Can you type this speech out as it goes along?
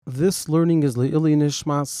This learning is Le'ili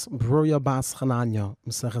Nishmas Broya Bas Chananya,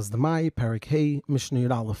 Meseches Demai, Parak Hey, Mishnah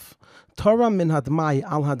Yud Aleph. Torah min hadmai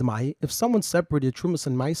al hadmai, if someone separated Trumas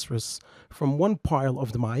and Maasros from one pile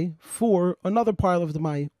of Demai for another pile of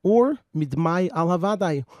Demai, or midmai al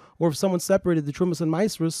havadai, or if someone separated the Trumas and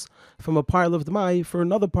Maasros from a pile of Demai for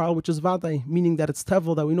another pile which is Vadai, meaning that it's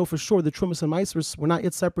Tevel, that we know for sure the Trumas and Maasros were not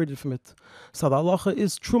yet separated from it. So the halacha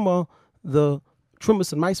is Truma, the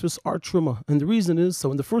Trumas and Maasros are Truma. And the reason is,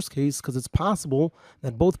 so in the first case, because it's possible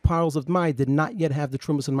that both piles of Demai did not yet have the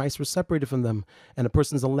Trumas and Maasros separated from them. And a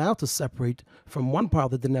person is allowed to separate from one pile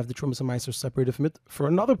that didn't have the Trumas and Maasros separated from it for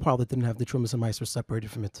another pile that didn't have the Trumas and Maasros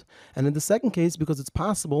separated from it. And in the second case, because it's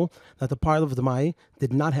possible that the pile of Demai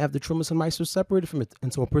did not have the Trumas and Maasros separated from it.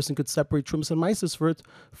 And so a person could separate Trumas and Maasros for it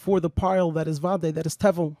for the pile that is Vadei, that is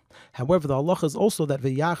Tevel. However, the halacha is also that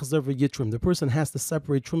V'yachzer v'yitrim, the person has to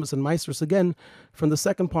separate Trumas and Maasros again from the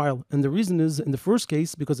second pile. And the reason is, in the first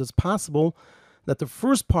case, because it's possible that the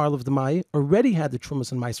first pile of Demai already had the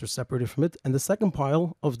Trumas and Maasros separated from it, and the second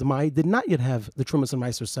pile of Demai did not yet have the Trumas and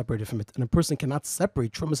Maasros separated from it. And a person cannot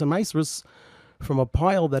separate Trumas and Maasros from a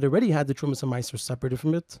pile that already had the Trumas and Maasros separated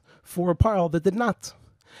from it for a pile that did not.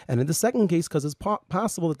 And in the second case, because it's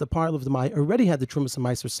possible that the pile of Demai already had the Trumas and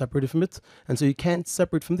Maasros separated from it, and so you can't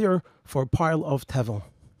separate from there for a pile of Tevel.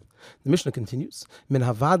 The Mishnah continues, Min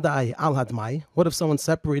havadai al hadmai. What if someone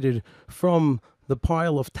separated from the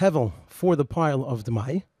pile of Tevel for the pile of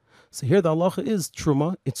Demai? So here the halacha is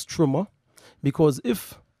Truma, it's Truma, because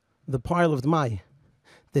if the pile of Demai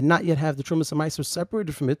did not yet have the Trumas and Maasros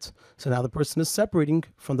separated from it, so now the person is separating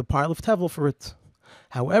from the pile of Tevel for it.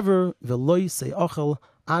 However, Veloi se'achel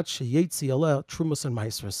ad sheyetzi aleh Trumas and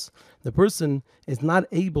Maasros. The person is not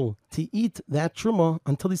able to eat that Truma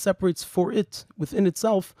until he separates for it, within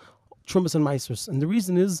itself, Trumas and Maasros. And the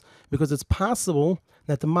reason is because it's possible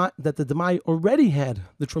that the Demai already had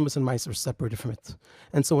the Trumas and Maasros separated from it.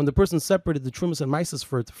 And so when the person separated the Trumas and Maasros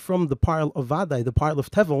for it from the pile of Vadai, the pile of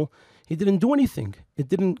Tevel, he didn't do anything. It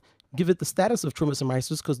didn't give it the status of Trumas and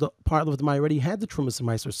Maasros because the pile of Demai already had the Trumas and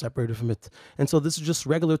Maasros separated from it. And so this is just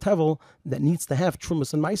regular Tevel that needs to have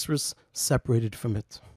Trumas and Maasros separated from it.